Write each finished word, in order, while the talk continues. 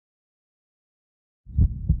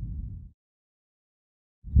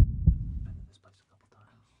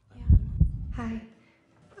Hi,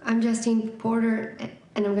 I'm Justine Porter,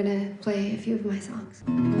 and I'm gonna play a few of my songs.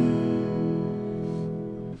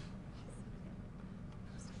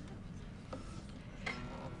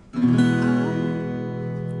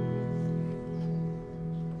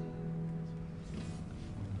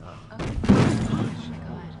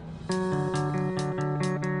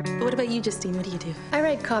 What about you, Justine? What do you do? I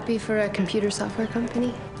write copy for a computer software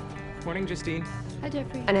company. Morning, Justine. Hi,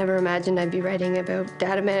 Jeffrey. I never imagined I'd be writing about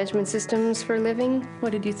data management systems for a living.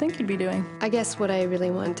 What did you think you'd be doing? I guess what I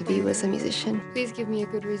really wanted to be was a musician. Please give me a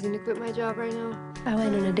good reason to quit my job right now. I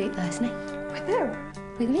went on a date last night. With who?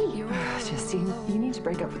 With me. Justine, you need to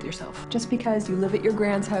break up with yourself. Just because you live at your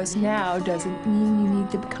grand's house now doesn't mean you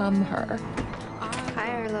need to become her.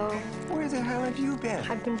 Hi, Arlo. Where the hell have you been?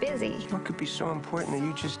 I've been busy. What could be so important that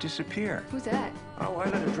you just disappear? Who's that? Oh, I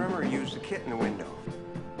let a drummer use the kit in the window.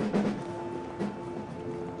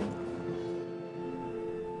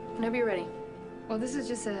 Whenever you're ready. Well, this is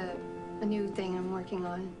just a new thing I'm working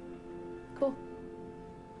on. Cool.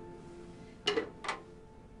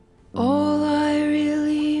 All I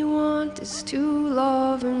really want is to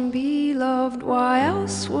love and be loved. Why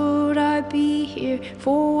else would I be here?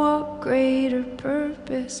 For what greater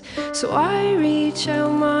purpose? So I reach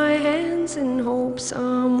out my hands and hope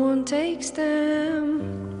someone takes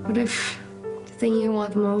them. What if the thing you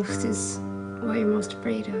want most is what you're most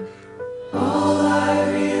afraid of? All I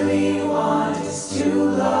really want is to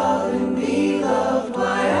love and be loved.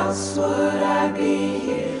 Why else would I be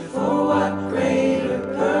here? For what greater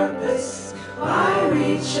purpose? I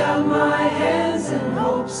reach out my hands and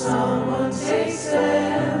hope someone takes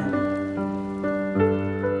them.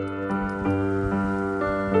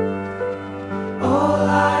 All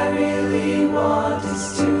I really want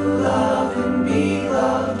is to love and be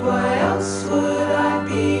loved. Why else would I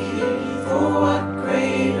be here? For what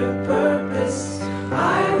greater purpose?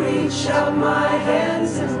 I reach out my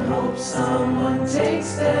hands and hope someone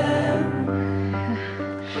takes them.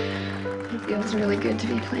 It feels really good to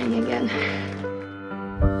be playing again.